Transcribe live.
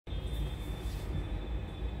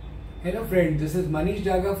Hello friend, this is Manish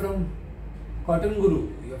Daga from Cotton Guru,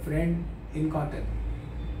 your friend in cotton.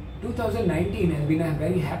 2019 has been a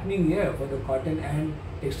very happening year for the cotton and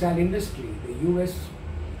textile industry. The US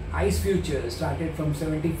ICE future started from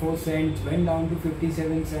 74 cents, went down to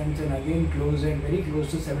 57 cents and again closed at very close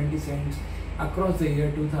to 70 cents across the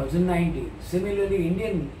year 2019. Similarly,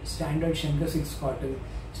 Indian standard Shankar 6 cotton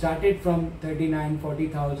started from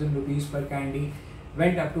 39-40,000 rupees per candy,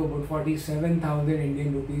 went up to about 47,000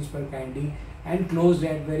 Indian rupees per candy and closed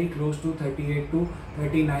at very close to 38 to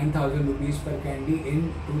 39,000 rupees per candy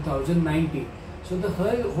in 2019. So the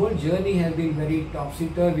whole journey has been very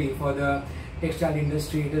topsy-turvy for the textile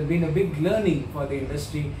industry. It has been a big learning for the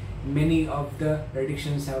industry. Many of the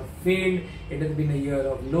predictions have failed. It has been a year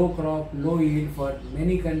of low crop, low yield for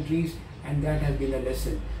many countries, and that has been a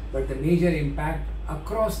lesson. But the major impact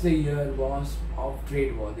across the year was of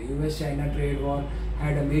trade war. The US-China trade war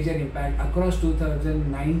had a major impact across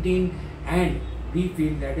 2019, and we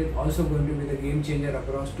feel that is also going to be the game changer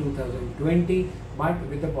across 2020, but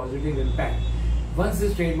with a positive impact. Once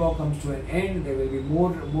this trade war comes to an end, there will be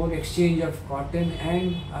more exchange of cotton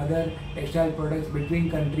and other textile products between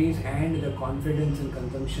countries, and the confidence in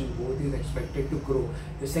consumption both is expected to grow.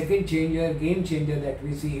 The second game changer that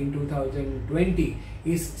we see in 2020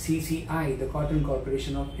 is CCI, the Cotton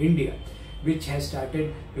Corporation of India, which has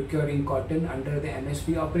started procuring cotton under the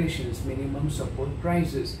MSP operations, minimum support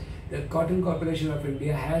prices. The Cotton Corporation of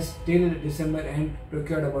India has till December end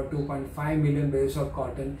procured about 2.5 million bales of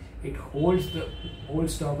cotton. It holds the whole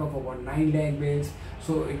stock of about 9 lakh bales,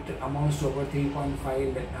 so it amounts to over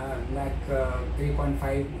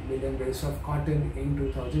 3.5 million bales of cotton in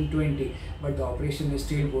 2020. But the operation is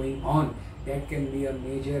still going on. That can be a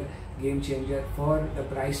major game changer for the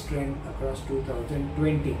price trend across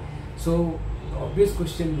 2020. So the obvious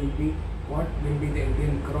question will be, what will be the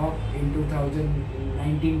Indian crop in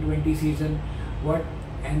 2019-20 season? What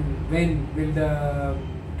and when will the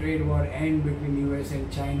trade war end between US and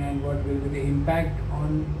China, and what will be the impact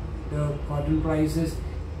on the cotton prices?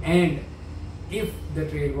 And if the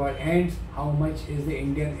trade war ends, how much is the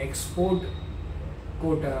Indian export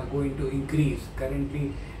quota going to increase?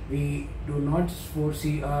 Currently, we do not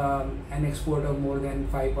foresee an export of more than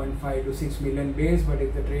 5.5 to 6 million bales, but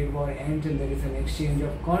if the trade war ends and there is an exchange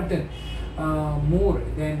of cotton more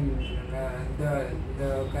than the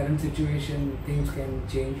current situation, things can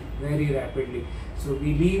change very rapidly. So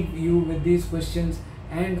we leave you with these questions,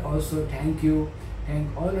 and also thank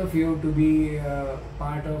all of you to be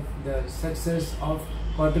part of the success of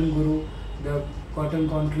Cotton Guru. The Cotton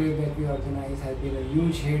Conclave that we organized has been a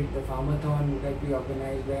huge hit. The Farmathon that we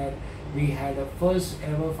organized, where we had a first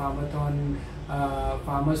ever Farmathon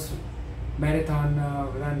farmers marathon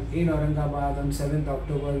run in Aurangabad on 7th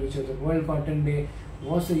October, which was a World Cotton Day,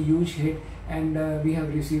 was a huge hit, and we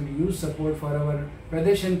have received huge support for our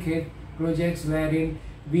Pradershan Khet projects, wherein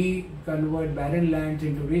we convert barren lands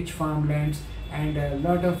into rich farmlands, and a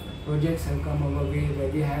lot of projects have come our way where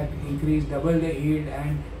we have increased double the yield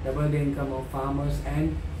and double the income of farmers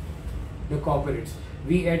and the corporates.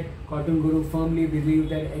 We at Cotton Guru firmly believe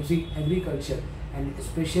that agriculture, and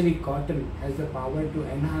especially cotton, has the power to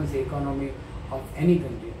enhance the economy of any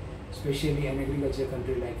country, especially an agriculture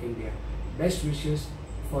country like India. Best wishes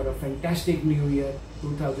for a fantastic new year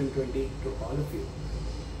 2020 to all of you.